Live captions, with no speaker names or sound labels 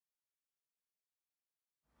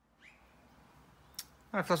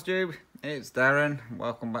Hi Tube, it's Darren.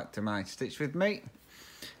 Welcome back to my Stitch with Me.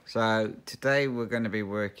 So today we're going to be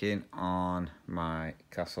working on my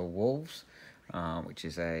Castle Wolves, which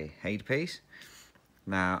is a Haid piece.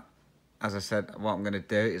 Now, as I said, what I'm going to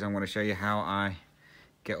do is I'm going to show you how I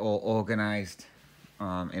get all organised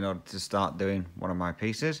in order to start doing one of my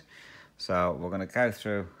pieces. So we're going to go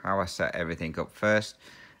through how I set everything up first,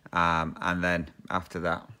 and then after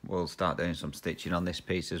that we'll start doing some stitching on this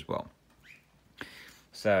piece as well.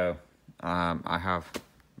 So I have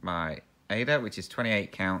my Ada, which is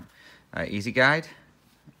 28 count easy guide.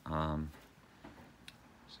 So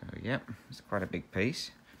yep, it's quite a big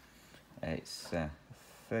piece. It's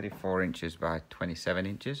 34 inches by 27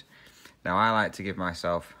 inches. Now I like to give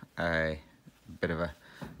myself a bit of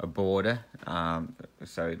a border,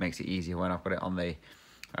 so it makes it easier when I put it on the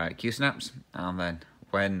Q-snaps, and then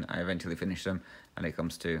when I eventually finish them and it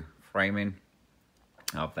comes to framing,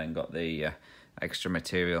 I've then got the extra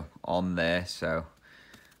material on there, so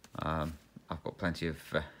I've got plenty of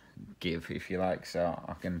give, if you like, so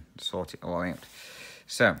I can sort it all out.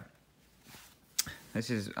 So this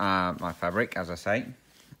is my fabric, as I say,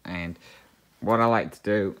 and what I like to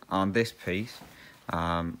do on this piece,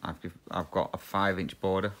 I've got a 5-inch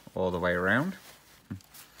border all the way around.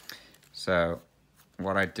 So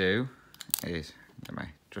what I do is get my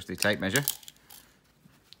trusty tape measure,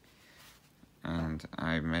 and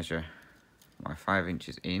I measure my 5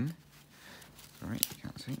 inches in. Sorry, you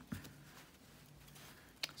can't see.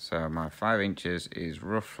 So my 5 inches is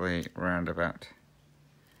roughly around about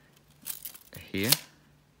here.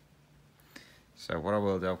 So what I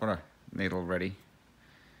will do, I've got a needle ready.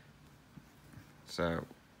 So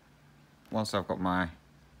once I've got my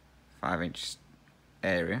 5-inch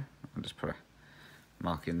area, I'll just put a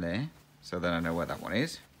mark in there, so then I know where that one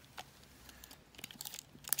is.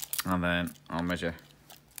 And then I'll measure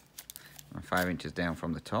 5 inches down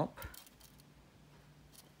from the top.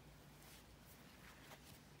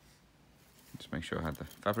 Just make sure I had the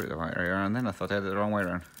fabric the right way around, and then I thought I had it the wrong way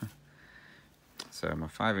around. So my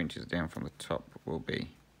 5 inches down from the top will be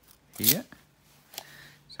here.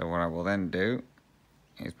 So what I will then do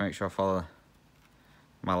is make sure I follow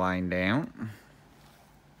my line down.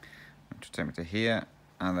 Just take me to here,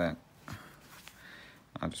 and then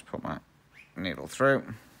I'll just put my needle through,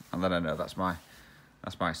 and then I know that's my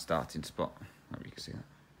starting spot. Hope you can see that.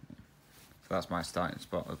 So that's my starting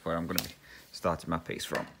spot of where I'm going to be starting my piece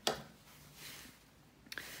from.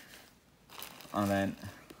 And then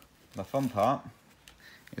the fun part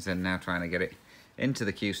is then now trying to get it into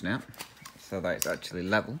the Q-snap so that it's actually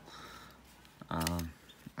level and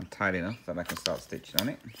tight enough that I can start stitching on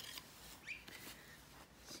it.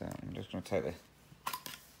 So I'm just going to take the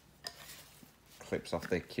clips off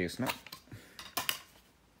the Q-snap.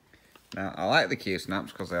 Now, I like the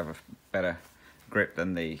Q-snaps because they have a better grip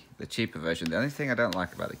than the cheaper version. The only thing I don't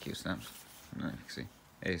like about the Q-snaps, I don't know if you can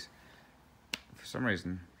see, is for some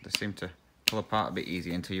reason they seem to pull apart a bit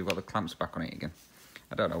easier until you've got the clamps back on it again.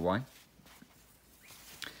 I don't know why.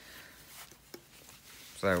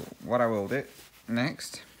 So what I will do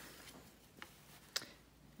next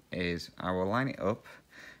is I will line it up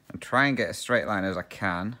and try and get as straight line as I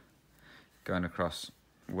can going across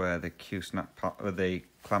where the Q-snap part, or the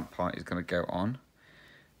clamp part, is going to go on,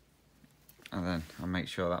 and then I'll make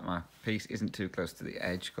sure that my piece isn't too close to the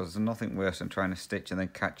edge, because there's nothing worse than trying to stitch and then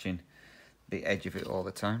catching the edge of it all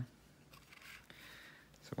the time.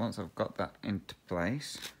 So once I've got that into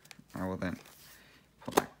place, I will then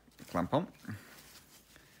put my clamp on. So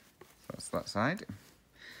that's that side,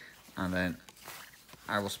 and then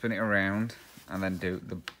I will spin it around and then do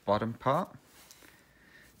the bottom part.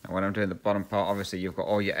 Now when I'm doing the bottom part, obviously you've got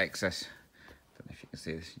all your excess, I don't know if you can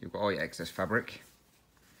see this, you've got all your excess fabric.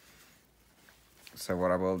 So what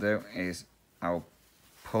I will do is I'll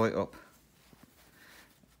pull it up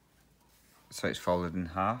so it's folded in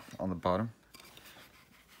half on the bottom,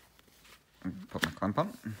 and put my clamp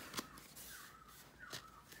on.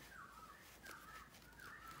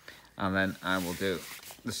 And then I will do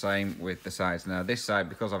the same with the sides. Now this side,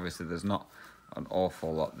 because obviously there's not an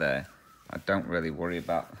awful lot there, I don't really worry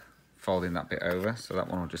about folding that bit over, so that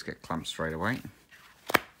one will just get clamped straight away.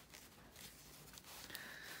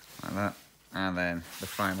 Like that. And then the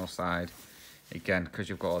final side, again, because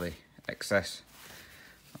you've got all the excess,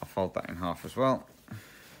 I'll fold that in half as well.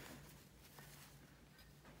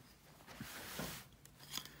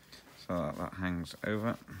 So that hangs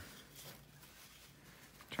over.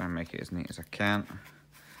 Try and make it as neat as I can.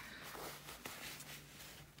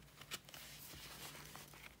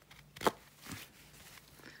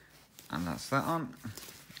 And that's that on.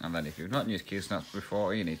 And then if you've not used Q-snaps before,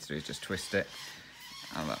 all you need to do is just twist it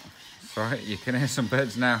Sorry, you can hear some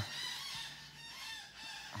birds now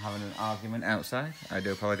having an argument outside. I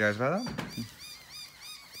do apologise about that.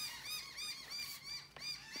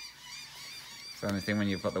 It's the only thing when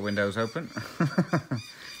you've got the windows open.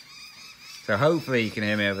 So hopefully you can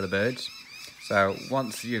hear me over the birds. So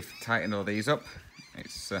once you've tightened all these up,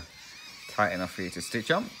 it's tight enough for you to stitch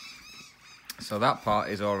on. So that part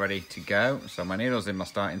is all ready to go. So my needle's in my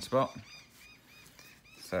starting spot.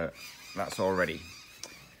 So that's all ready.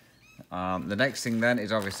 The next thing then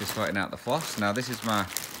is obviously sorting out the floss. Now this is my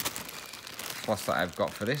floss that I've got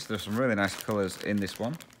for this. There's some really nice colours in this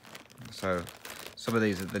one. So some of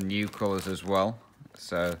these are the new colours as well.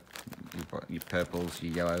 So you've got your purples,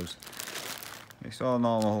 your yellows. It's all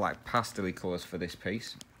normal like pastel-y colours for this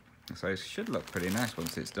piece. So it should look pretty nice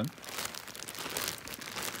once it's done.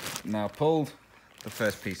 Now I've pulled the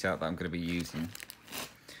first piece out that I'm going to be using.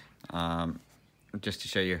 Just to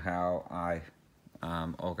show you how I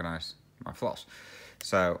organise my floss.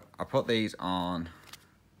 So I put these on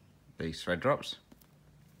these thread drops.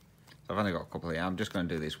 So I've only got a couple here. I'm just going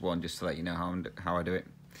to do this one just to let you know how I do it.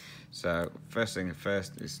 So first thing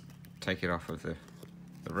first is take it off of the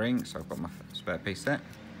ring. So I've got my spare piece there.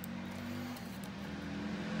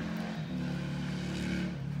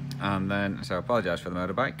 And then, so I apologise for the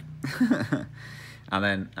motorbike. And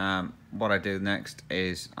then what I do next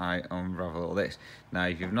is I unravel all this. Now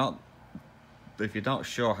if you're not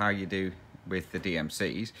sure how you do with the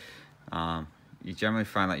DMCs, you generally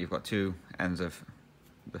find that you've got two ends of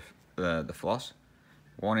the floss.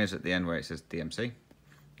 One is at the end where it says DMC,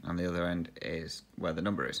 and the other end is where the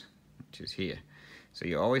number is, which is here. So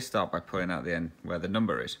you always start by pulling out the end where the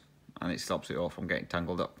number is, and it stops it all from getting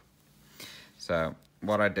tangled up. So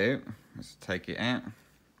what I do is take it out.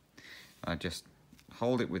 I just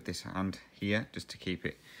hold it with this hand here just to keep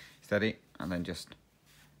it steady, and then just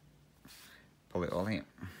pull it all in.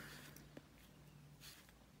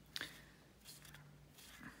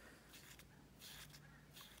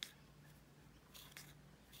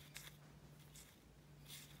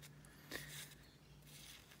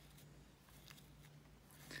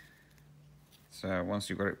 So once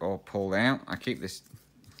you've got it all pulled out, I keep this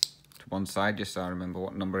to one side just so I remember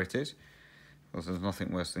what number it is, because there's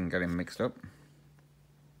nothing worse than getting mixed up.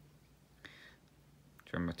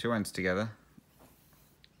 Join my two ends together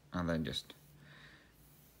and then just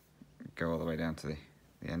go all the way down to the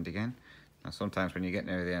end again. Now sometimes when you get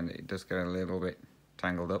near the end it does get a little bit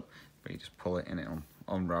tangled up, but you just pull it and it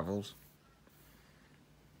unravels.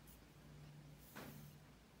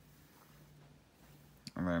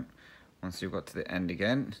 And then once you've got to the end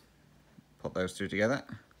again, put those two together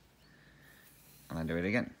and then do it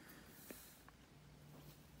again.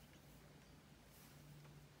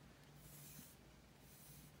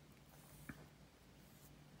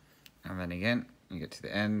 And then again, you get to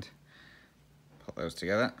the end, put those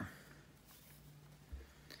together.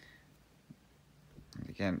 And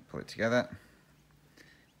again, pull it together.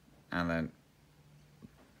 And then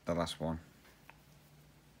the last one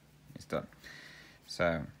is done.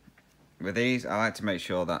 So with these, I like to make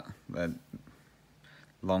sure that they're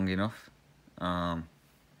long enough. So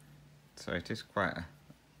it is quite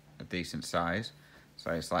a decent size.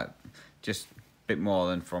 So it's like just a bit more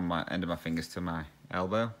than from my end of my fingers to my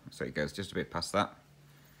elbow. So it goes just a bit past that.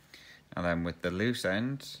 And then with the loose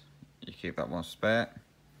ends, you keep that one spare.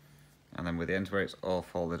 And then with the ends where it's all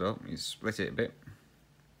folded up, you split it a bit.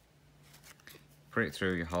 Put it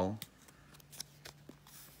through your hole.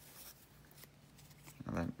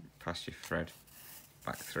 And then pass your thread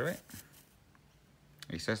back through it.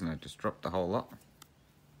 He says, no, just drop the whole lot.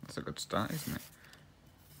 That's a good start, isn't it?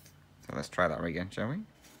 So let's try that again, shall we?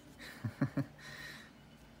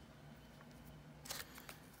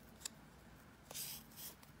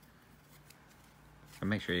 And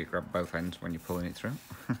make sure you grab both ends when you're pulling it through.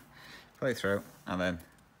 Pull it through, and then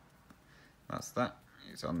that's that.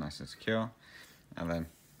 It's all nice and secure. And then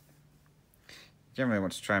generally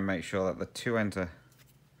want to try and make sure that the two ends are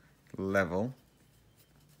level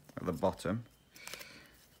at the bottom.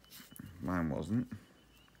 Mine wasn't.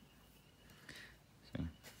 So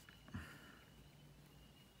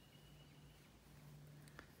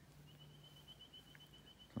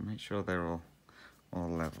make sure they're all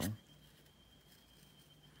level. And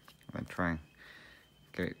then try and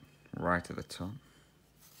get it right at the top.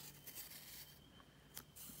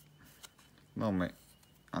 Normally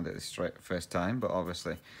I'll do this straight the first time, but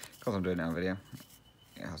obviously because I'm doing it on video,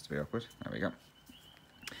 it has to be awkward. There we go.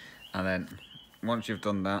 And then once you've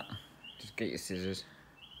done that, just get your scissors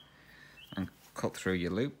and cut through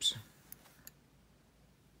your loops.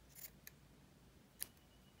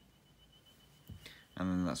 And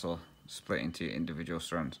then that's all split into individual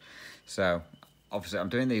strands. So obviously I'm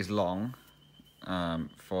doing these long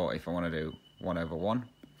for if I want to do 1/1.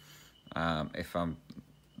 If I'm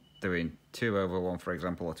doing 2/1, for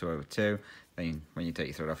example, or 2/2, then when you take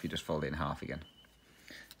your thread off, you just fold it in half again.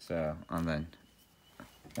 So, and then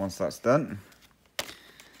once that's done,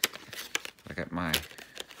 I get my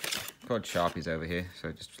cord Sharpies over here,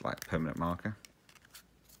 so just like permanent marker.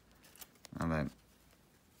 And then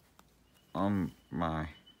on my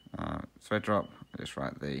thread drop, I just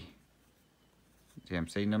write the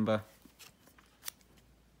DMC number.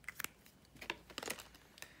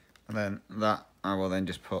 And then that I will then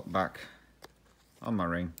just put back on my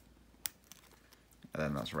ring, and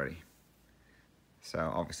then that's ready. So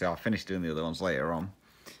obviously I'll finish doing the other ones later on,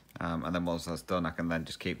 and then once that's done I can then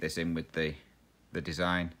just keep this in with the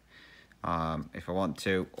design if I want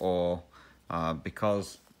to, or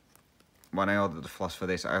because when I ordered the floss for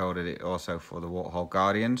this, I ordered it also for the Warthog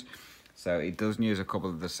Guardians, so it does use a couple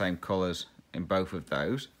of the same colours in both of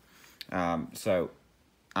those. So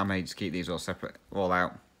I may just keep these all separate, all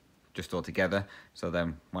out, just all together, so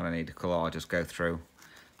then when I need a colour I'll just go through,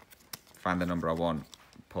 find the number I want,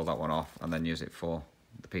 pull that one off, and then use it for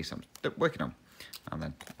the piece I'm working on. And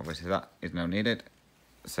then obviously that is no needed,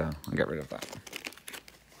 so I'll get rid of that.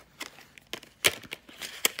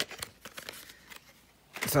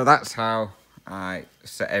 So that's how I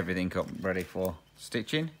set everything up ready for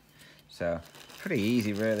stitching. So pretty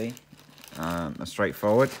easy really,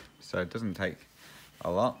 straightforward, so it doesn't take a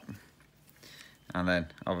lot. And then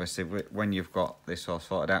obviously when you've got this all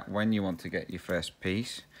sorted out, when you want to get your first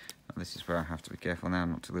piece, and this is where I have to be careful now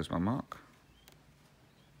not to lose my mark.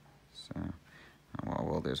 So what I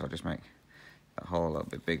will do is I'll just make that hole a little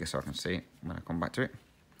bit bigger so I can see it when I come back to it.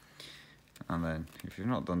 And then if you've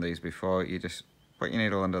not done these before, you just put your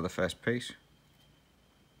needle under the first piece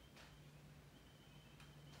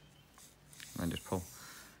and then just pull,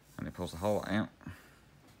 and it pulls the hole out.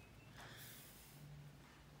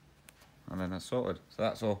 And then that's sorted. So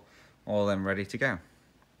that's all then ready to go.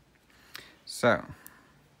 So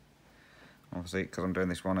obviously because I'm doing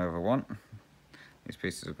this 1/1, these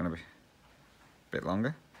pieces are going to be a bit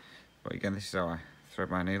longer, but again this is how I thread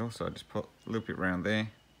my needle. So I just loop it round there.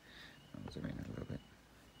 I'll zoom in a little bit.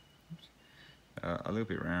 I loop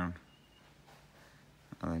it round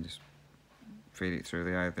and then just feed it through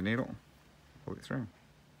the eye of the needle, pull it through.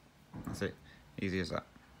 That's it, easy as that.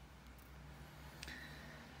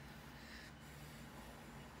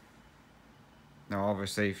 Now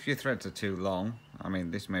obviously if your threads are too long, I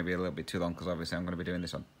mean this may be a little bit too long because obviously I'm going to be doing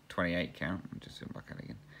this on 28 count. I'm just zoom back at it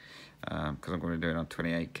again. Because I'm going to do it on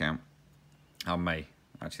 28 count, I may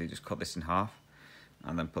actually just cut this in half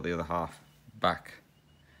and then put the other half back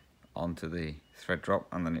onto the thread drop,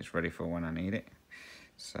 and then it's ready for when I need it.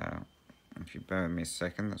 So if you bear with me a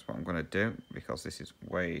second, that's what I'm going to do because this is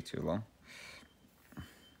way too long.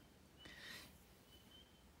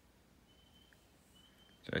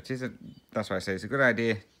 So it is that's why I say it's a good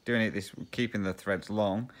idea doing it this, keeping the threads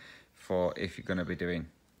long for if you're going to be doing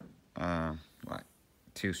like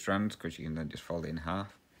 2 strands, because you can then just fold it in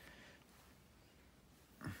half.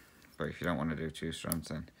 But if you don't want to do 2 strands,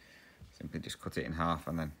 then simply just cut it in half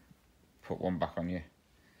and then put one back on your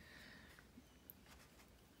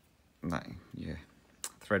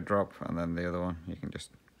thread drop, and then the other one you can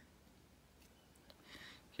just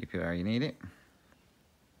keep it how you need it.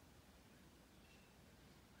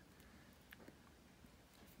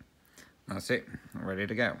 That's it, ready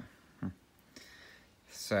to go.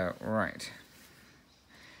 So right,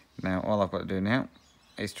 now all I've got to do now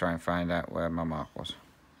is try and find out where my mark was.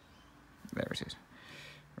 There it is.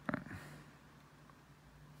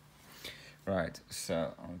 Right,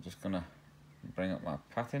 so I'm just gonna bring up my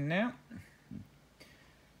pattern now.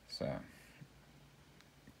 So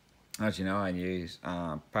as you know, I use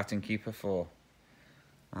Pattern Keeper for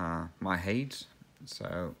my heids,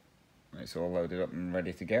 so it's all loaded up and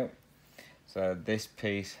ready to go. So this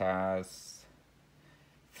piece has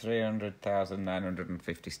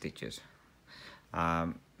 300,950 stitches.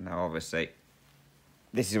 Now obviously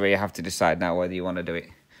this is where you have to decide now whether you want to do it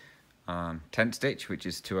 10 stitch, which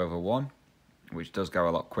is 2/1, which does go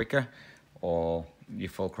a lot quicker, or you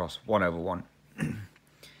full cross 1/1.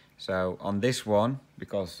 So on this one,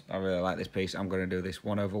 because I really like this piece, I'm going to do this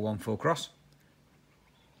 1/1 full cross.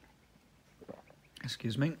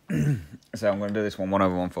 Excuse me. So I'm going to do this one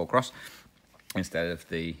 1/1 full cross instead of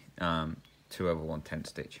the 2/1 10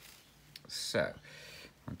 stitch. So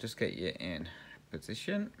I'll just get you in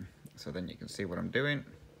position so then you can see what I'm doing.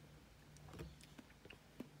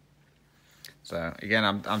 So again,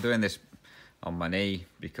 I'm doing this on my knee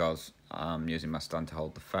because I'm using my stand to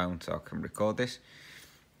hold the phone so I can record this.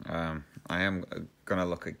 I am gonna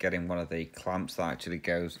look at getting one of the clamps that actually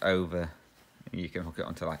goes over. You can hook it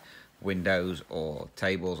onto like windows or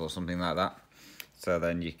tables or something like that, so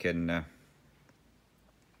then you can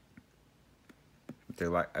do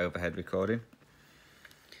like overhead recording.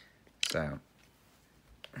 So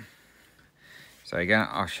again,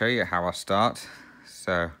 I'll show you how I start.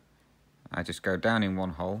 So I just go down in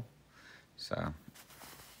one hole, so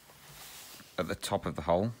at the top of the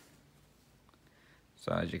hole.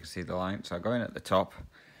 So as you can see the line, so I go in at the top,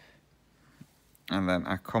 and then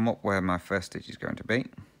I come up where my first stitch is going to be,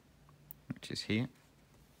 which is here.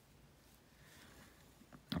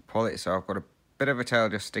 I pull it so I've got a bit of a tail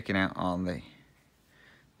just sticking out on the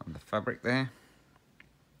fabric there.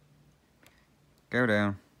 Go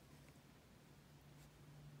down.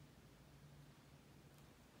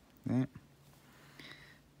 There.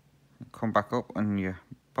 Come back up on your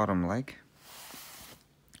bottom leg.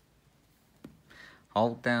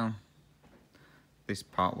 Hold down this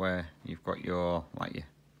part where you've got your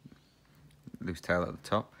loose tail at the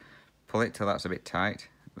top. Pull it till that's a bit tight,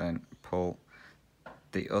 then pull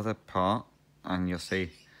the other part, and you'll see,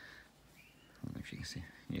 I don't know if you can see,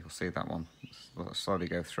 you'll see that one slowly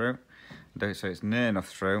go through. Do it so it's near enough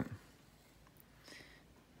through.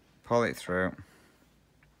 Pull it through.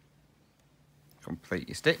 Complete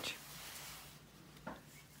your stitch.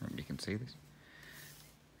 Hope you can see this.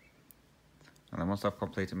 And then once I've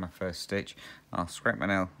completed my first stitch, I'll scrape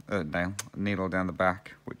my needle down the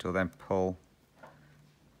back, which will then pull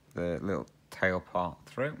the little tail part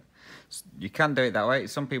through. So you can do it that way.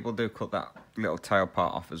 Some people do cut that little tail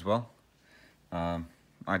part off as well.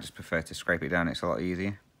 I just prefer to scrape it down, it's a lot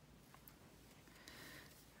easier.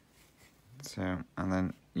 So, and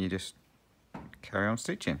then you just carry on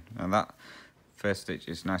stitching. And that first stitch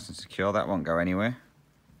is nice and secure, that won't go anywhere.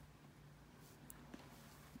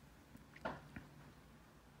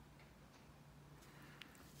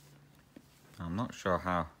 I'm not sure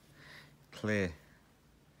how clear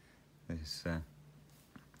this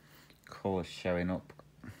colour's showing up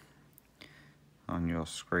on your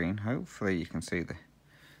screen. Hopefully you can see the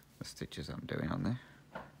stitches I'm doing on there.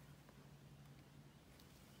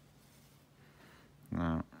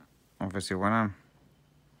 Now, obviously when I'm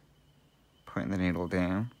putting the needle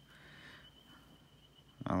down,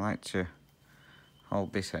 I like to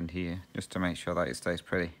hold this end here just to make sure that it stays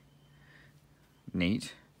pretty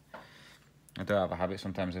neat. I do have a habit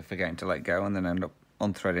sometimes of forgetting to let go and then end up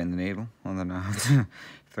unthreading the needle, and then I have to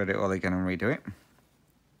thread it all again and redo it.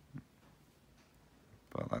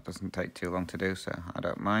 But that doesn't take too long to do, so I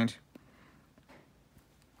don't mind.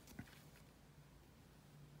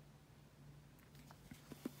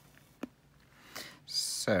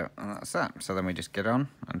 So that's that. So then we just get on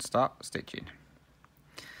and start stitching.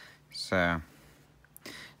 So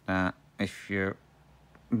now if you're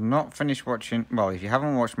not finished watching, well, if you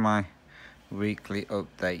haven't watched my weekly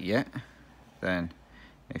update yet, then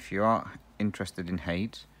if you are interested in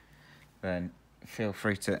Hades, then feel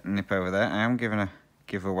free to nip over there. I am giving a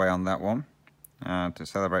giveaway on that one to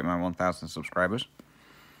celebrate my 1,000 subscribers.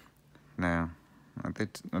 Now,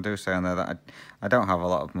 I do say on there that I don't have a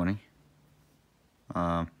lot of money.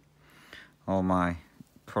 All my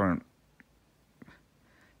current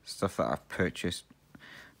stuff that I've purchased,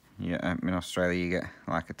 in Australia you get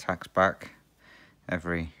like a tax back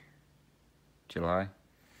every July,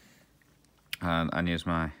 and I use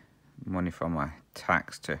my money from my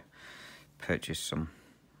tax to purchase some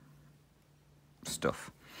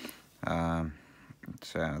stuff.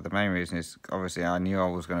 So the main reason is obviously I knew I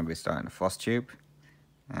was going to be starting a floss tube,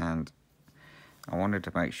 and I wanted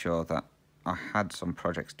to make sure that I had some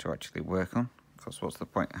projects to actually work on, because what's the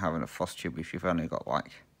point of having a floss tube if you've only got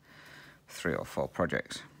like 3 or 4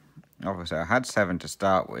 projects? Obviously I had 7 to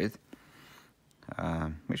start with,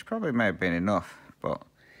 which probably may have been enough, but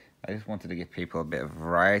I just wanted to give people a bit of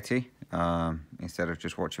variety, instead of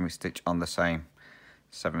just watching me stitch on the same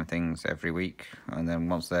 7 things every week, and then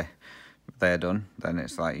once they're done, then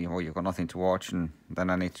it's like, well, you've got nothing to watch, and then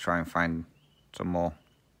I need to try and find some more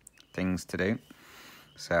things to do.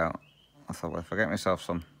 So I thought, well, if I get myself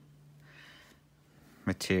some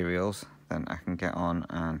materials, then I can get on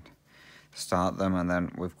and start them, and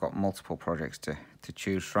then we've got multiple projects to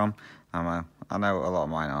choose from. I know a lot of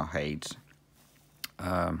mine are Hades,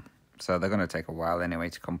 so they're going to take a while anyway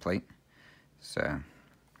to complete, so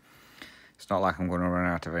it's not like I'm going to run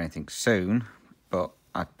out of anything soon, but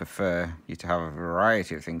I'd prefer you to have a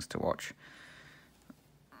variety of things to watch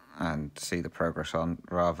and see the progress on,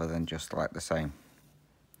 rather than just like the same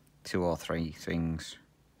 2 or 3 things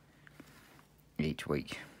each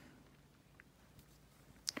week.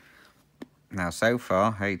 Now so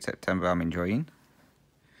far, Hades September I'm enjoying.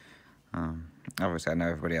 Obviously I know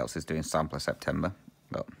everybody else is doing sampler September,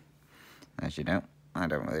 but as you know, I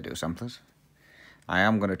don't really do samplers. I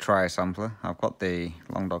am going to try a sampler. I've got the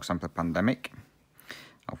Long Dog Sampler Pandemic.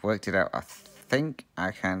 I've worked it out. I think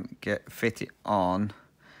I can fit it on.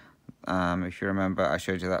 If you remember, I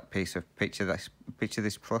showed you that piece of Picture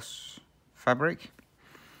This Plus fabric,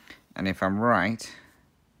 and if I'm right,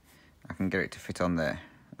 I can get it to fit on there.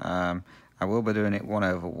 I will be doing it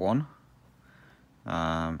 1/1,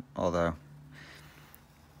 although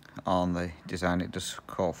on the design it does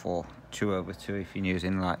call for 2/2 if you're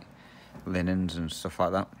using like linens and stuff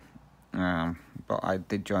like that. But I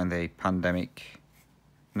did join the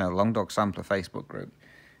Long Dog Sampler Facebook group,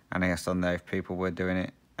 and I asked on there if people were doing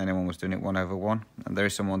it, anyone was doing it 1/1, and there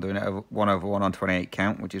is someone doing it over 1/1 on 28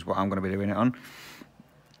 count, which is what I'm going to be doing it on,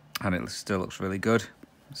 and it still looks really good.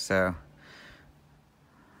 So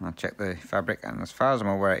I'll check the fabric, and as far as I'm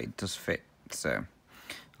aware, it does fit. So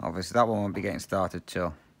obviously that one won't be getting started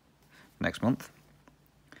till next month,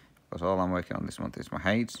 because all I'm working on this month is my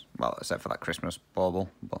Hades, well, except for that Christmas bauble,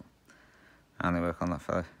 but I only work on that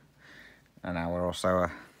for an hour or so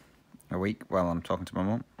a week while I'm talking to my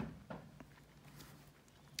mum.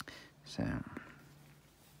 So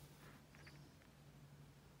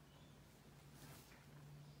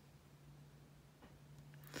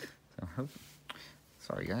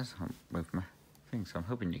sorry guys, I'm with my thing, so I'm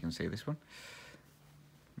hoping you can see this one.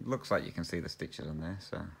 It looks like you can see the stitches on there,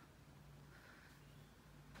 so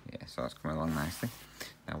yeah, so it's coming along nicely.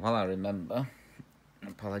 Now, while I remember,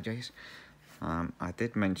 apologies, I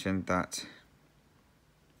did mention that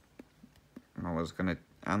I was going to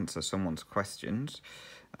answer someone's questions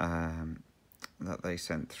that they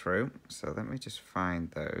sent through, so let me just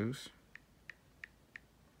find those.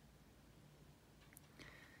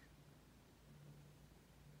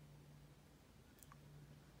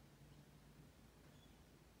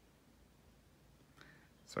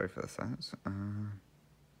 Sorry for the silence.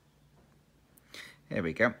 Here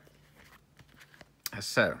we go.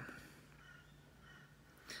 So,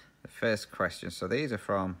 the first question. So these are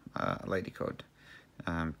from a lady called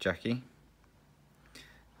Jackie.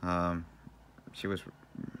 She was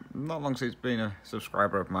not long since been a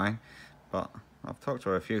subscriber of mine, but I've talked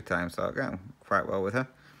to her a few times, so I get on quite well with her.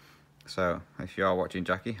 So if you are watching,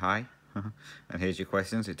 Jackie, hi. And here's your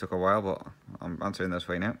questions. It took a while, but I'm answering those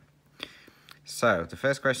for you now. So the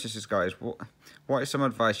first question she's got is, what is some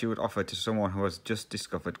advice you would offer to someone who has just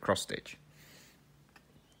discovered cross stitch?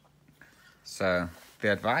 So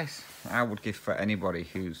the advice I would give for anybody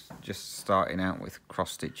who's just starting out with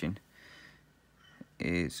cross stitching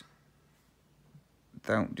is,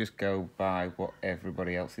 don't just go by what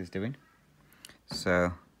everybody else is doing.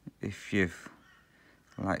 So if you've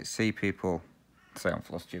see people, say on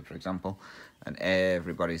Floss Tube for example, and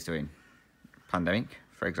everybody's doing Pandemic,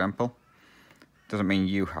 for example, doesn't mean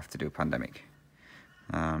you have to do Pandemic.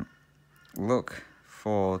 Look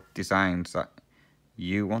for designs that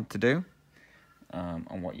you want to do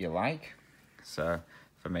and what you like. So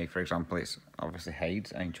for me, for example, it's obviously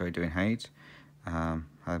Hades. I enjoy doing Hades.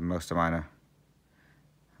 Most of mine are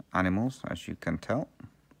animals, as you can tell.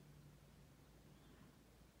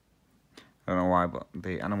 I don't know why, but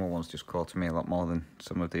the animal ones just call to me a lot more than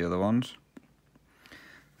some of the other ones.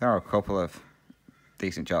 There are a couple of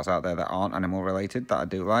decent charts out there that aren't animal related that I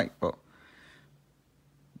do like, but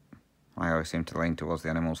I always seem to lean towards the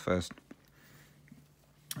animals first.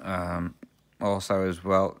 Also as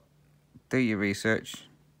well, do your research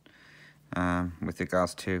with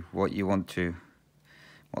regards to what you want to,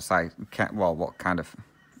 what kind of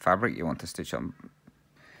fabric you want to stitch on,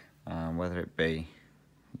 whether it be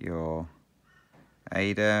your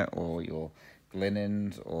Ada or your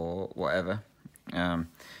linens or whatever.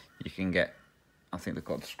 You can get, I think they're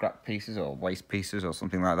called scrap pieces or waste pieces or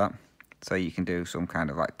something like that. So you can do some kind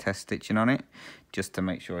of like test stitching on it, just to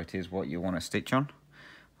make sure it is what you want to stitch on.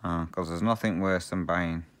 Because there's nothing worse than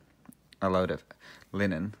buying a load of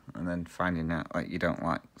linen and then finding out like you don't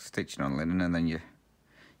like stitching on linen, and then you're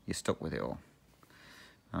stuck with it all,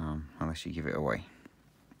 unless you give it away.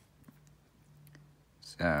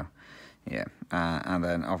 So yeah, and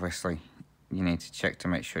then obviously you need to check to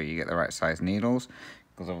make sure you get the right size needles,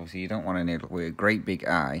 because obviously you don't want a needle with a great big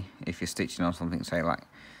eye if you're stitching on something, say like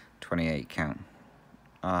 28 count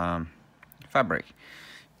fabric,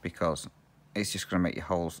 because it's just going to make your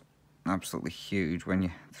holes absolutely huge when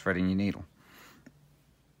you're threading your needle,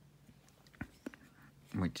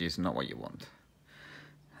 which is not what you want.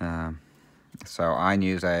 So I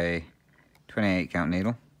use a 28 count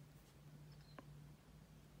needle,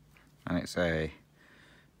 and it's a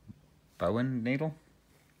Bowen needle.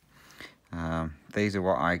 These are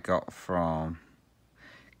what I got from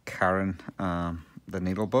Karen the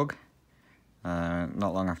needle bug.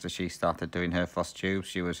 Not long after she started doing her floss tubes,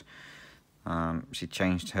 she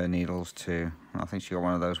changed her needles to, I think she got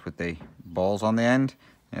one of those with the balls on the end.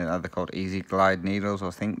 They're called Easy Glide needles,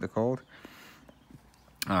 I think they're called.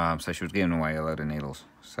 So she was giving away a load of needles.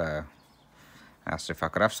 So I asked her if I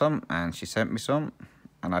could have some, and she sent me some.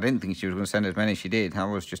 And I didn't think she was going to send as many as she did. I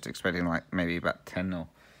was just expecting like maybe about 10 or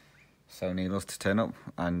so needles to turn up,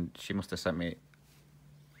 and she must have sent me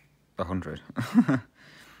 100.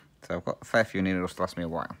 So I've got a fair few needles to last me a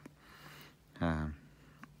while.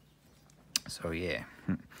 So yeah.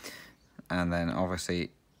 And then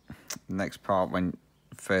obviously the next part, when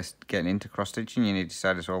first getting into cross stitching, you need to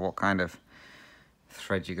decide as well what kind of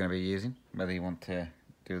thread you're going to be using, whether you want to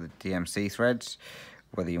do the DMC threads,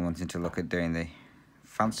 whether you're wanting to look at doing the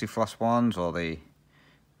fancy floss ones or the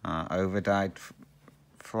over dyed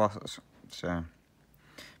floss. So,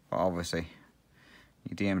 but obviously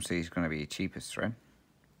your DMC is going to be your cheapest thread,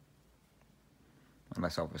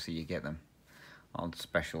 unless obviously you get them on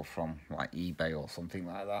special from like eBay or something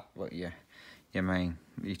like that. But yeah,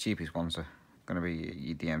 your cheapest ones are going to be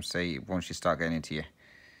your DMC. Once you start getting into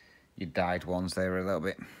your dyed ones, they're a little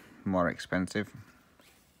bit more expensive.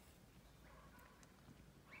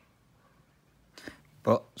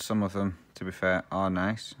 But some of them, to be fair, are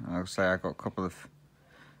nice. I'll say I got a couple of,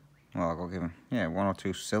 well, I got given, yeah, 1 or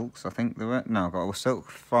 2 silks, I think they were. No, I got a silk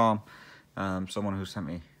from someone who sent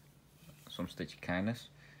me some Stitchy Kindness.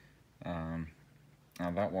 And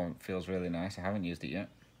that one feels really nice. I haven't used it yet.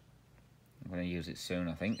 I'm going to use it soon,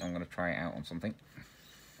 I think. I'm going to try it out on something.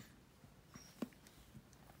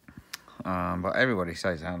 But everybody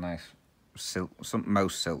says how nice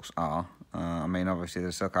most silks are. I mean, obviously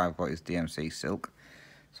the silk I've got is DMC silk.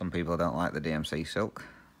 Some people don't like the DMC silk.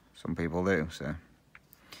 Some people do, so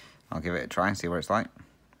I'll give it a try and see what it's like.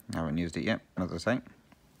 I haven't used it yet, as I say.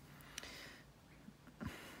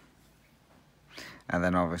 And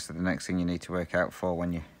then obviously the next thing you need to work out for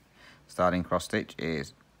when you're starting cross stitch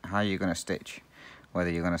is how you're going to stitch. Whether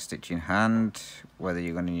you're going to stitch in hand, whether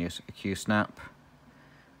you're going to use a Q-snap,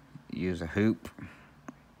 use a hoop.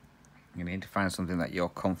 You need to find something that you're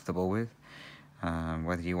comfortable with.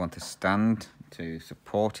 Whether you want to stand to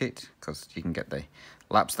support it, because you can get the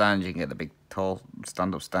lap stands, you can get the big tall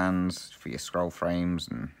stand-up stands for your scroll frames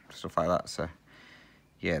and stuff like that. So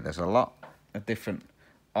yeah, there's a lot of different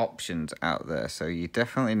options out there, so you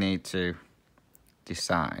definitely need to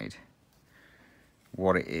decide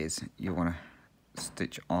what it is you want to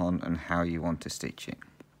stitch on and how you want to stitch it.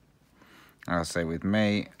 I'll say with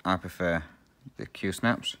me, I prefer the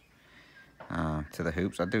Q-snaps to the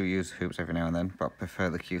hoops. I do use hoops every now and then, but I prefer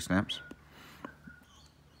the Q-snaps.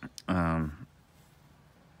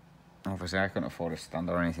 Obviously I couldn't afford a stand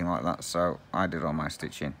or anything like that, so I did all my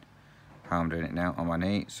stitching how I'm doing it now, on my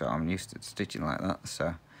knee, so I'm used to stitching like that.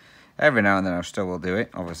 So every now and then I still will do it,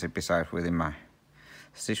 obviously besides within my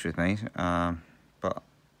stitch with me, but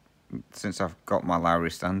since I've got my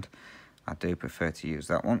Lowry stand, I do prefer to use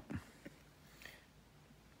that one.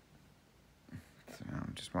 So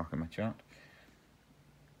I'm just marking my chart.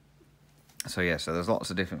 So yeah, so there's lots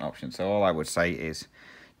of different options. So all I would say is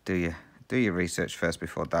do your research first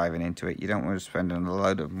before diving into it. You don't want to spend a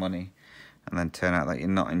load of money and then turn out that you're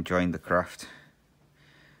not enjoying the craft,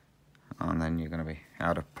 and then you're going to be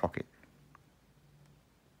out of pocket.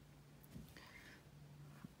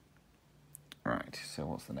 Right, so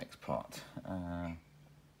what's the next part?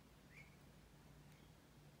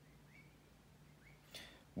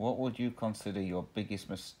 What would you consider your biggest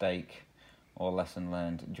mistake or lesson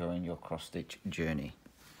learned during your cross stitch journey?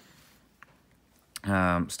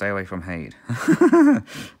 Stay away from Haid.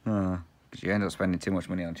 Because you end up spending too much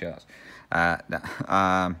money on charts.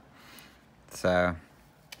 So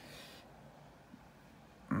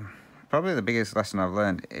probably the biggest lesson I've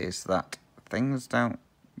learned is that things don't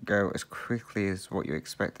go as quickly as what you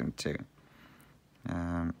expect them to.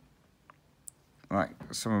 Like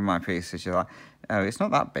some of my pieces, you're like, oh, it's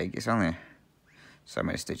not that big, it's only so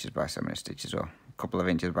many stitches by so many stitches, or a couple of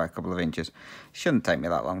inches by a couple of inches. Shouldn't take me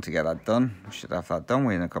that long to get that done. I should have that done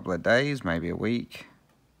within a couple of days, maybe a week,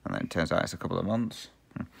 and then it turns out it's a couple of months.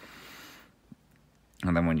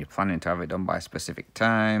 And then when you're planning to have it done by a specific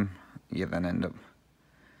time, you then end up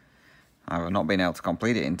either not being able to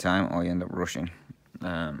complete it in time, or you end up rushing.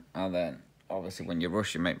 And then obviously when you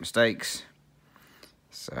rush, you make mistakes.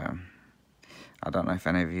 So I don't know if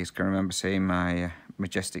any of you can remember seeing my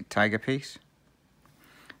Majestic Tiger piece.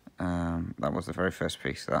 That was the very first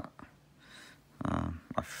piece that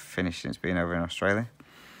I've finished since being over in Australia.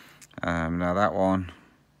 Now that one,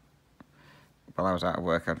 while I was out of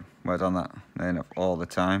work, I'd worked on that nearly enough all the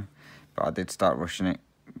time, but I did start rushing it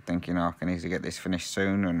thinking, oh, I can easily get this finished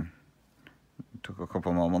soon, and it took a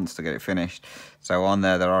couple more months to get it finished. So on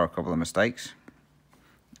there are a couple of mistakes.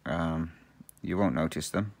 You won't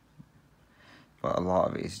notice them, but a lot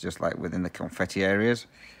of it is just like within the confetti areas,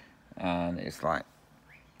 and it's like,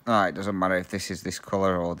 oh, it doesn't matter if this is this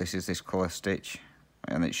colour or this is this colour stitch,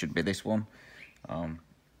 and it should be this one. And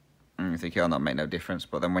you think, oh, that make no difference,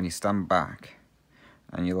 but then when you stand back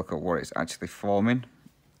and you look at what it's actually forming,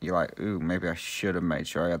 you're like, ooh, maybe I should have made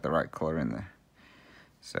sure I had the right colour in there.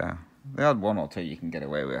 So the odd one or two you can get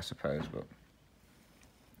away with, I suppose, but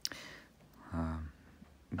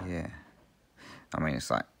yeah. I mean, it's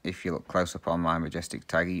like, if you look close up on my Majestic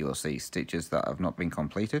Taggy, you'll see stitches that have not been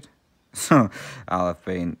completed. So I'll have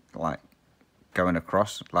been like going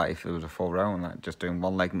across, like if it was a full row, and like just doing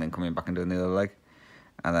one leg and then coming back and doing the other leg,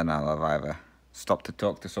 and then I'll have either stopped to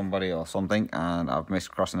talk to somebody or something, and I've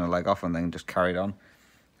missed crossing a leg off, and then just carried on.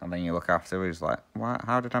 And then you look afterwards like, why,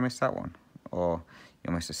 how did I miss that one? Or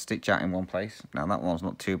you'll miss a stitch out in one place. Now that one's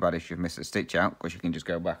not too bad if you've missed a stitch out, because you can just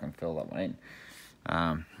go back and fill that one in.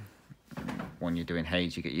 When you're doing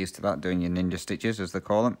Hades, you get used to that, doing your ninja stitches, as they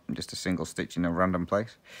call them, just a single stitch in a random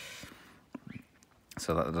place.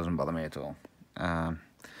 So that doesn't bother me at all.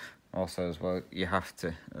 Also, as well, you have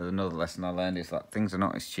to, another lesson I learned is that things are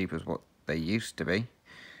not as cheap as what they used to be.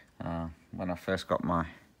 When I first got my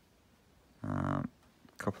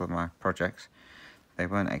couple of my projects, they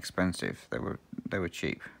weren't expensive, they were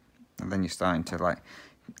cheap. And then you're starting to like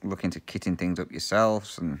look into kitting things up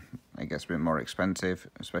yourselves, and it gets a bit more expensive,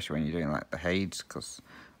 especially when you're doing like the Hades, because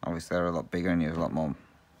obviously they're a lot bigger and you have a lot more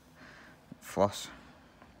floss.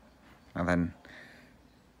 And then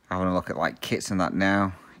having a look at like kits and that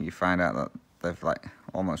now, you find out that they've like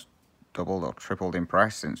almost doubled or tripled in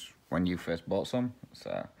price since when you first bought some.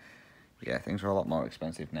 So yeah, things are a lot more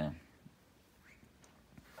expensive now.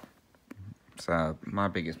 So my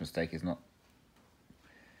biggest mistake is not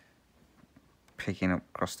picking up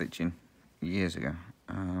cross stitching years ago,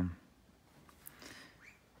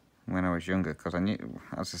 when I was younger, because I knew,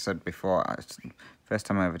 as I said before, first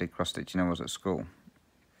time I ever did cross stitching I was at school.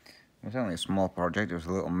 It was only a small project, it was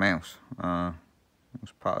a little mouse. It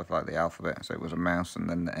was part of like the alphabet, so it was a mouse and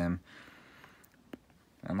then the M.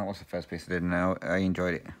 And that was the first piece I did, and I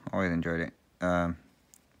enjoyed it, always enjoyed it.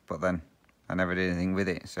 But then I never did anything with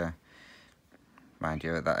it, so mind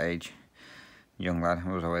you, at that age, young lad,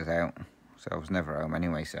 I was always out, so I was never home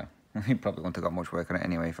anyway, so he probably wouldn't have got much work on it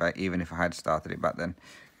anyway, even if I had started it back then.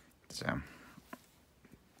 So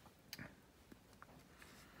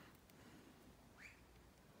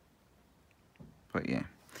but yeah,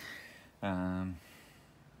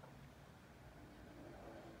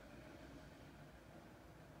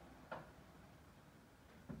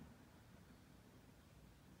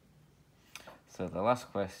 so the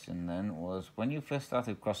last question then was, when you first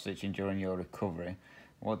started cross-stitching during your recovery,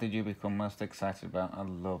 what did you become most excited about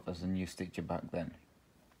and love as a new stitcher back then?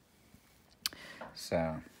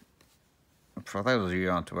 So, for those of you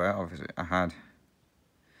who aren't aware, obviously I had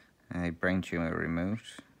a brain tumour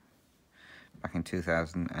removed back in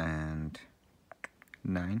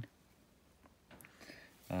 2009.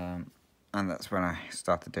 And that's when I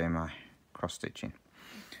started doing my cross-stitching.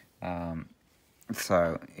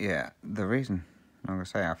 So, yeah, the reason, I'm going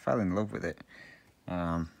to say, I fell in love with it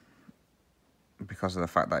because of the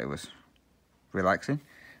fact that it was relaxing,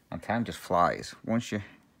 and time just flies. Once you're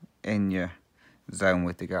in your zone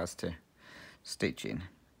with regards to stitching,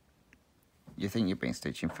 you think you've been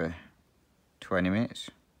stitching for 20 minutes,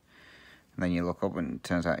 and then you look up and it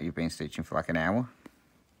turns out you've been stitching for like an hour.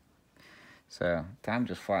 So time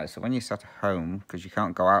just flies. So when you sat at home, because you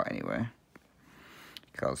can't go out anywhere,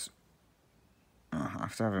 because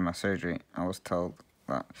after having my surgery, I was told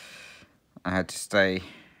that I had to stay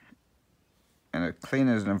in as clean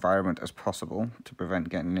as an environment as possible to prevent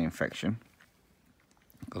getting an infection,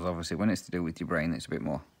 because obviously when it's to do with your brain, it's a bit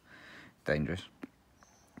more dangerous.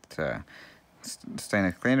 So stay in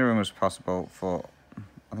as clean a room as possible for,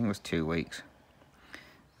 I think it was 2 weeks,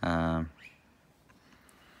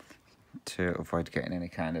 to avoid getting any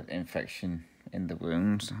kind of infection in the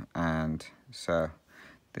wounds. And so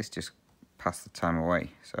this just passed the time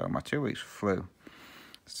away. So my 2 weeks flew.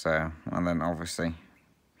 So, and then obviously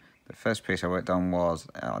the first piece I worked on was,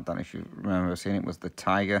 I don't know if you remember seeing it, was the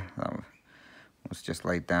tiger that was just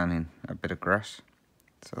laid down in a bit of grass.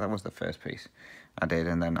 So that was the first piece I did,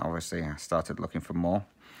 and then obviously I started looking for more.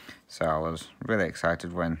 So I was really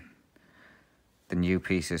excited when the new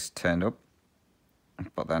pieces turned up.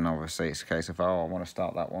 But then obviously it's a case of, oh, I want to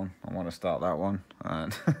start that one, I want to start that one,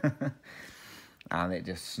 and and it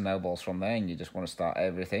just snowballs from there, and you just want to start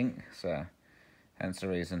everything. So hence the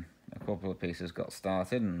reason a couple of pieces got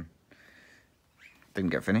started and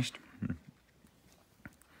didn't get finished.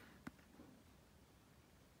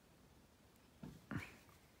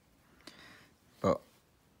 But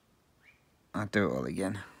I'd do it all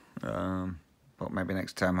again. But maybe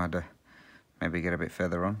next time I'd maybe get a bit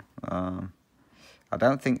further on. I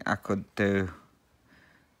don't think I could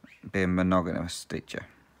be a monogamous stitcher.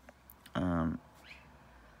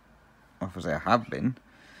 Obviously I have been,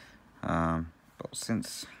 but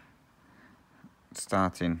since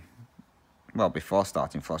starting, well, before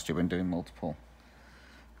starting floss tube and doing multiple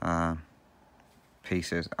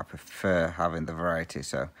pieces, I prefer having the variety.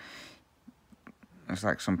 So it's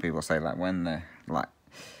like some people say, like when they're like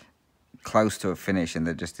close to a finish and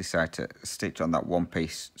they just decide to stitch on that one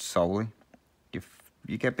piece solely,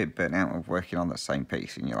 you get a bit burnt out of working on that same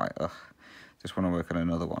piece, and you're like, ugh, just want to work on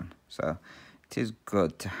another one. So it is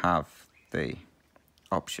good to have the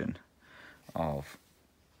option of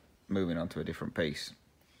moving on to a different piece,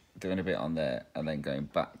 doing a bit on there, and then going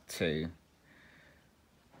back to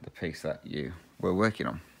the piece that you were working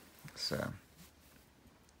on. So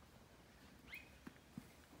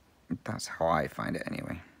that's how I find it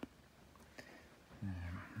anyway.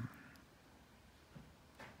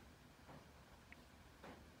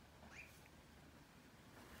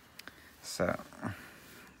 So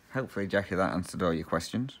hopefully, Jackie, that answered all your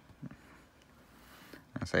questions.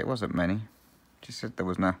 I say it wasn't many. She said there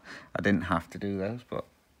was no, I didn't have to do those, but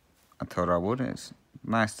I thought I would. It's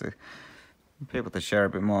nice to be able to share a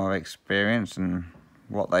bit more experience and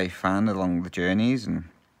what they found along the journeys. And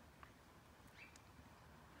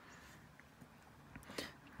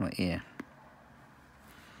well, yeah.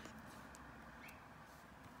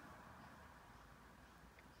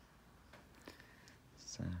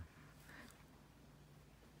 So,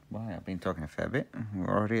 well, I've been talking a fair bit. We're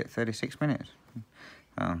already at 36 minutes.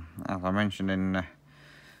 As I mentioned in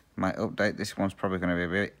my update, this one's probably going to be a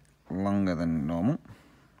bit longer than normal.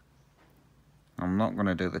 I'm not going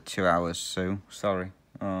to do the 2 hours, Sue. Sorry.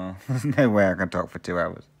 There's no way I can talk for 2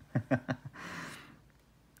 hours.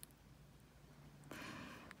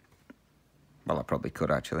 Well, I probably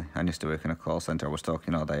could, actually. I used to work in a call centre. I was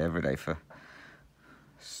talking all day, every day for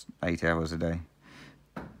 8 hours a day.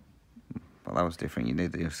 But that was different. You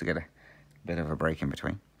needed to get a bit of a break in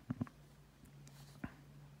between.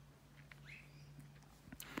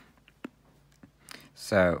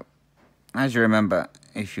 So, as you remember,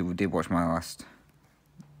 if you did watch my last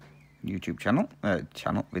YouTube channel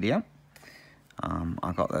video,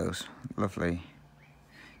 I got those lovely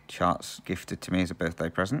charts gifted to me as a birthday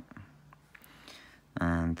present,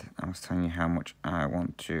 and I was telling you how much I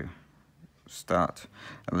want to start,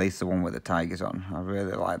 at least the one with the tigers on. I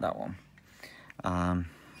really like that one. Well,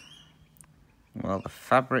 the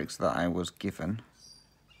fabrics that I was given,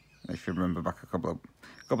 if you remember back a couple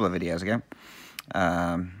of videos ago,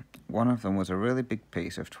 one of them was a really big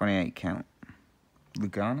piece of 28 count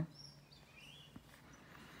Lugana.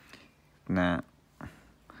 Now,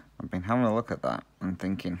 I've been having a look at that and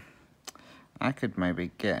thinking I could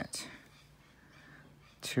maybe get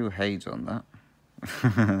 2 heids on that.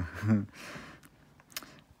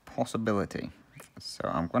 Possibility. So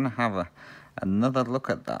I'm going to have another look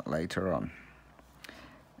at that later on.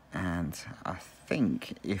 And I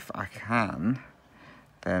think if I can,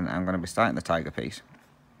 then I'm going to be starting the tiger piece.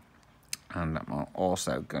 And I'm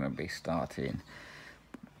also going to be starting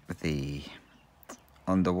the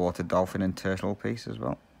underwater dolphin and turtle piece as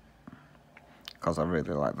well, because I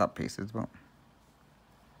really like that piece as well.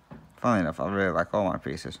 Funny enough, I really like all my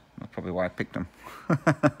pieces. That's probably why I picked them.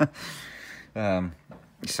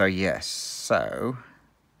 So yes, so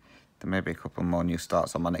there may be a couple more new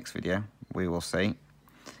starts on my next video. We will see.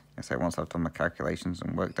 I say once I've done my calculations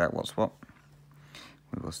and worked out what's what,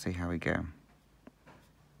 we will see how we go.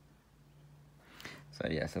 So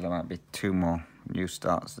yeah, so there might be 2 more new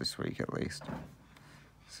starts this week at least.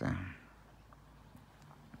 So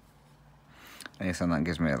yes, and that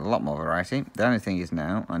gives me a lot more variety. The only thing is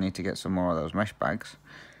now I need to get some more of those mesh bags,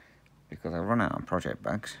 because I run out of project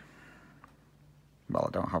bags. Well,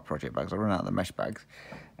 I don't have project bags, I run out of the mesh bags.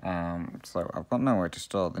 So I've got nowhere to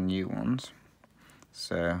store the new ones.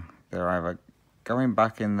 So they're either going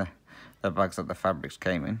back in the bags that the fabrics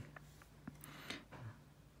came in,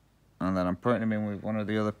 and then I'm putting them in with one of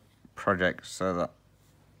the other projects so that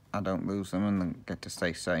I don't lose them and then get to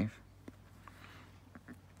stay safe.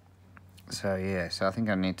 So yeah, so I think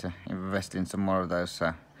I need to invest in some more of those,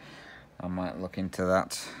 so I might look into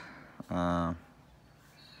that. Not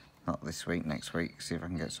this week, next week, see if I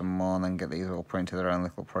can get some more and then get these all put into their own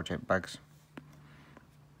little project bags.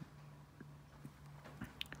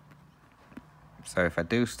 So if I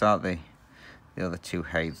do start the the other two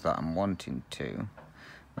heids that I'm wanting to.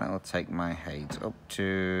 That will take my heids up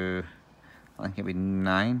to, I think it'll be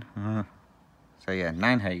 9. So yeah,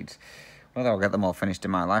 9 heids. Whether I'll get them all finished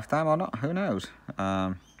in my lifetime or not, who knows?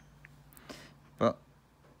 But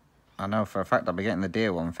I know for a fact I'll be getting the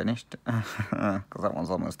deer one finished, because that one's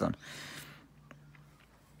almost done.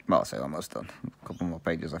 Well, I'll say almost done. A couple more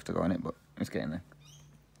pages left to go on it, but it's getting there.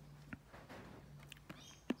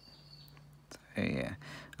 So yeah,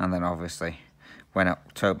 and then obviously when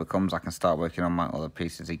October comes I can start working on my other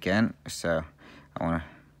pieces again. So I want to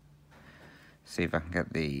see if I can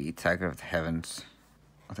get the Tiger of the Heavens.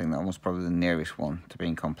 I think that was probably the nearest one to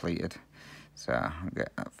being completed. So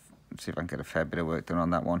I'll see if I can get a fair bit of work done on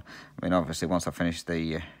that one. I mean, obviously once I finish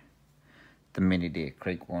the mini Deer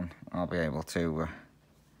Creek one, I'll be able to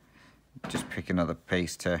just pick another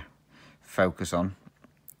piece to focus on.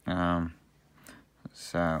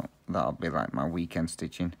 So that'll be like my weekend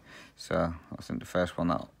stitching. So I think the first one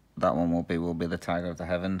that one will be the Tiger of the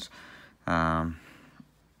Heavens,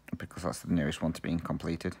 because that's the nearest one to being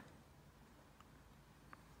completed.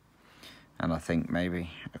 And I think maybe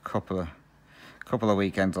a couple of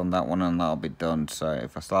weekends on that one and that'll be done. So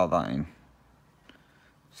if I start that in,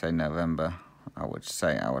 say, November, I would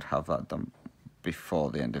say I would have that done before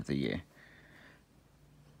the end of the year.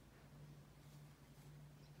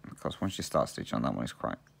 Because once you start stitching on that one, it's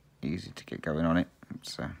quite easy to get going on it.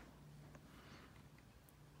 So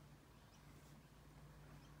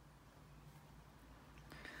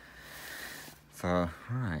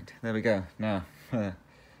right, there we go. Now, a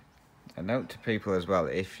note to people as well,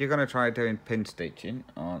 if you're going to try doing pin stitching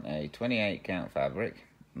on a 28 count fabric,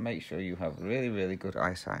 make sure you have really good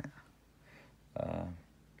eyesight.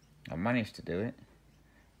 I managed to do it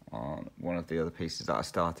on one of the other pieces that I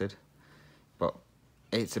started, but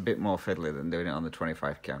it's a bit more fiddly than doing it on the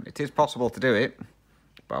 25 count. It is possible to do it,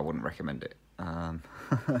 but I wouldn't recommend it.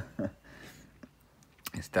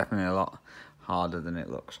 It's definitely a lot harder than it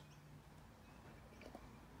looks.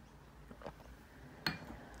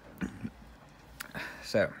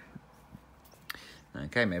 So,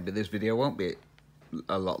 okay, maybe this video won't be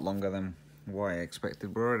a lot longer than what I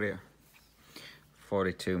expected. We're already at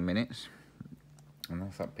 42 minutes, and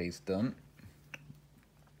that's that piece done.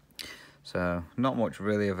 So, not much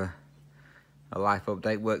really of a life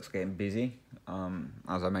update. Work's getting busy,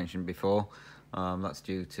 as I mentioned before. That's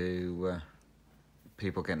due to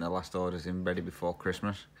people getting their last orders in ready before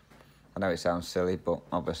Christmas. I know it sounds silly, but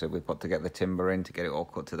obviously we put to get the timber in to get it all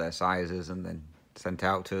cut to their sizes and then sent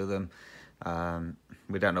out to them.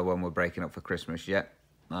 We don't know when we're breaking up for Christmas yet.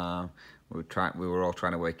 We were all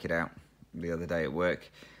trying to work it out the other day at work,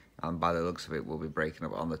 and by the looks of it, we'll be breaking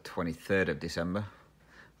up on the 23rd of December,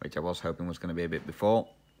 which I was hoping was going to be a bit before.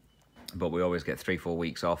 But we always get 3-4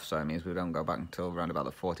 weeks off, so it means we don't go back until around about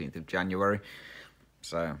the 14th of January.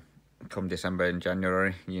 So come December and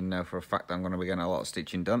January, you know for a fact I'm going to be getting a lot of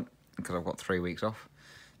stitching done, because I've got 3 weeks off.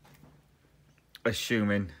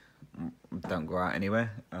 Assuming don't go out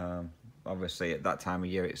anywhere. Obviously at that time of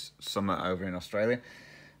year it's summer over in Australia,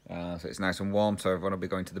 so it's nice and warm, so everyone will be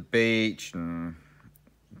going to the beach and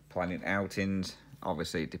planning outings.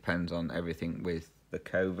 Obviously it depends on everything with the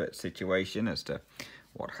COVID situation as to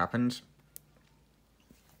what happens,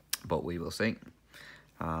 but we will see.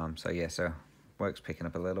 So yeah, so work's picking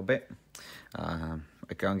up a little bit. I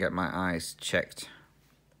go and get my eyes checked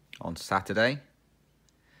on Saturday,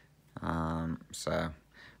 so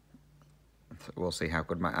we'll see how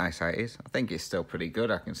good my eyesight is. I think it's still pretty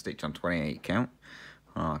good. I can stitch on 28 count.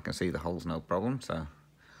 I can see the holes no problem, so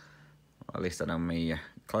at least I know my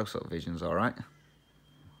close-up vision's all right.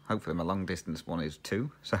 Hopefully my long distance one is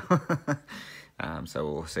 2, so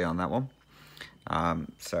so we'll see on that one.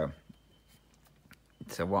 So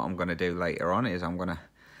what I'm going to do later on is I'm going to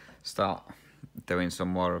start doing some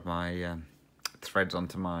more of my threads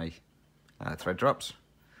onto my thread drops,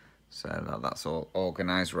 so that's all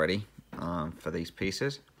organized ready for these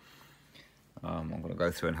pieces. I'm going to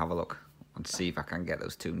go through and have a look and see if I can get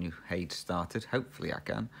those 2 new heids started. Hopefully I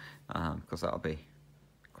can, because that'll be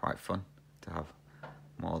quite fun to have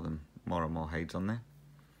more and more heids on there.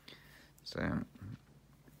 So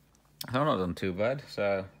I've not done too bad.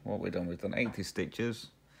 So what we've done 80 stitches,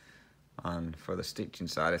 and for the stitching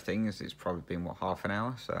side of things it's probably been what, half an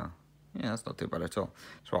hour. So yeah, that's not too bad at all.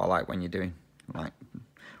 That's what I like when you're doing like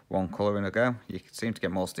one colour in a go. You seem to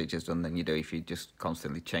get more stitches done than you do if you're just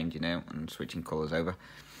constantly changing out and switching colours over.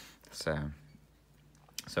 So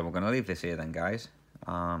we're going to leave this here then, guys.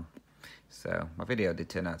 So my video did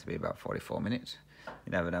turn out to be about 44 minutes.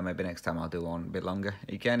 You never know, maybe next time I'll do one a bit longer.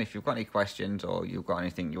 Again, if you've got any questions or you've got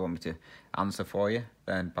anything you want me to answer for you,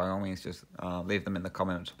 then by all means just leave them in the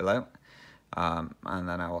comments below. and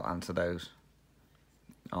then I will answer those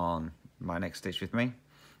on my next Stitch With Me.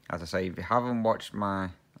 As I say, if you haven't watched my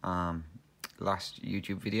last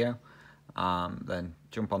YouTube video, then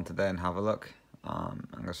jump onto there and have a look. I'm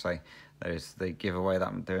going to say there's the giveaway that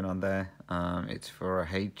I'm doing on there. It's for a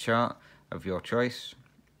Haid chart of your choice,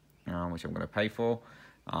 which I'm going to pay for,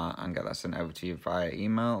 and get that sent over to you via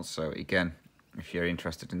email. So again, if you're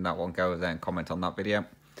interested in that one, go there and comment on that video.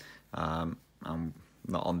 I'm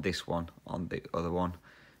not on this one, on the other one,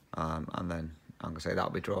 and then I'm going to say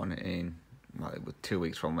that'll be drawn in, well, it was 2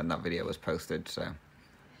 weeks from when that video was posted. So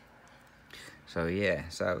yeah,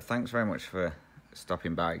 so thanks very much for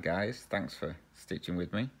stopping by, guys. Thanks for stitching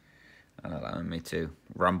with me and allowing me to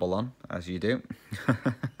ramble on as you do.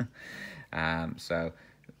 So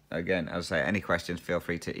again, as I say, any questions, feel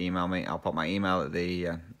free to email me. I'll put my email at the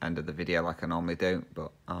end of the video like I normally do,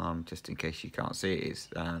 but just in case you can't see it, it's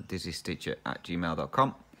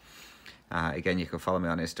dizzystitcher@gmail.com. Again, you can follow me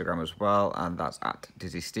on Instagram as well, and that's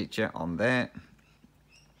 @dizzystitcher on there.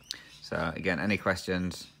 So again, any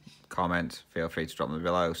questions, comments, feel free to drop them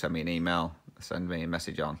below, send me an email, send me a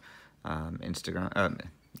message on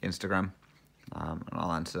Instagram, and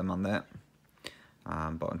I'll answer them on there.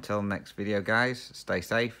 But until next video, guys, stay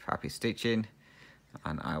safe, happy stitching,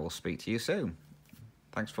 and I will speak to you soon.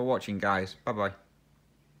 Thanks for watching, guys. Bye bye.